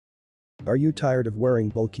Are you tired of wearing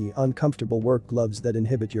bulky, uncomfortable work gloves that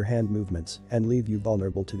inhibit your hand movements and leave you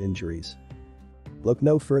vulnerable to injuries? Look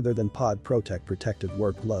no further than Protech Protective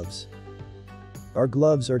Work Gloves. Our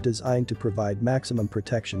gloves are designed to provide maximum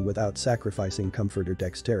protection without sacrificing comfort or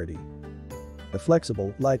dexterity. A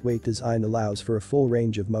flexible, lightweight design allows for a full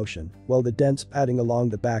range of motion, while the dense padding along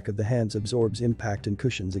the back of the hands absorbs impact and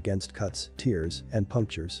cushions against cuts, tears, and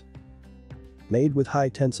punctures. Made with high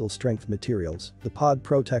tensile strength materials, the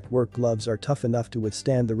Protech work gloves are tough enough to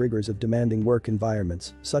withstand the rigors of demanding work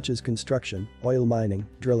environments such as construction, oil mining,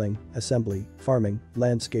 drilling, assembly, farming,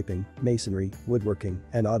 landscaping, masonry, woodworking,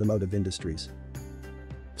 and automotive industries.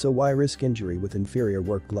 So why risk injury with inferior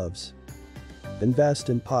work gloves? Invest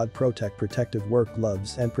in Protech Protective Work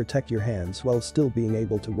Gloves and protect your hands while still being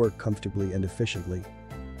able to work comfortably and efficiently.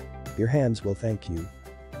 Your hands will thank you.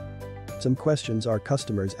 Some questions our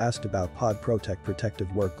customers asked about Protech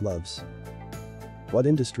Protective Work Gloves. What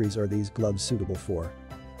industries are these gloves suitable for?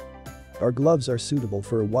 Our gloves are suitable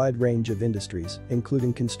for a wide range of industries,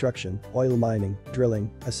 including construction, oil mining,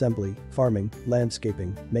 drilling, assembly, farming,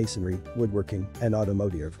 landscaping, masonry, woodworking, and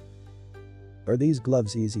automotive. Are these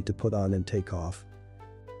gloves easy to put on and take off?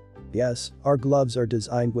 Yes, our gloves are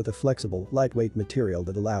designed with a flexible, lightweight material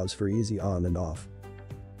that allows for easy on and off.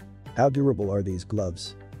 How durable are these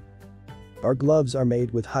gloves? Our gloves are made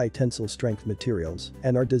with high tensile strength materials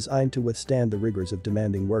and are designed to withstand the rigors of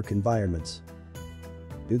demanding work environments.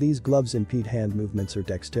 Do these gloves impede hand movements or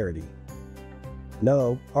dexterity?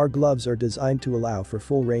 No, our gloves are designed to allow for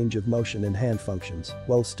full range of motion and hand functions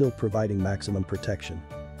while still providing maximum protection.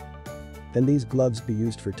 Can these gloves be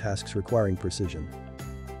used for tasks requiring precision?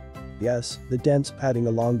 Yes, the dense padding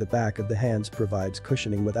along the back of the hands provides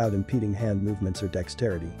cushioning without impeding hand movements or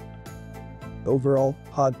dexterity. Overall,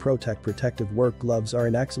 Protech Protective Work Gloves are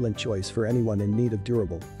an excellent choice for anyone in need of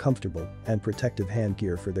durable, comfortable, and protective hand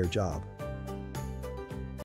gear for their job.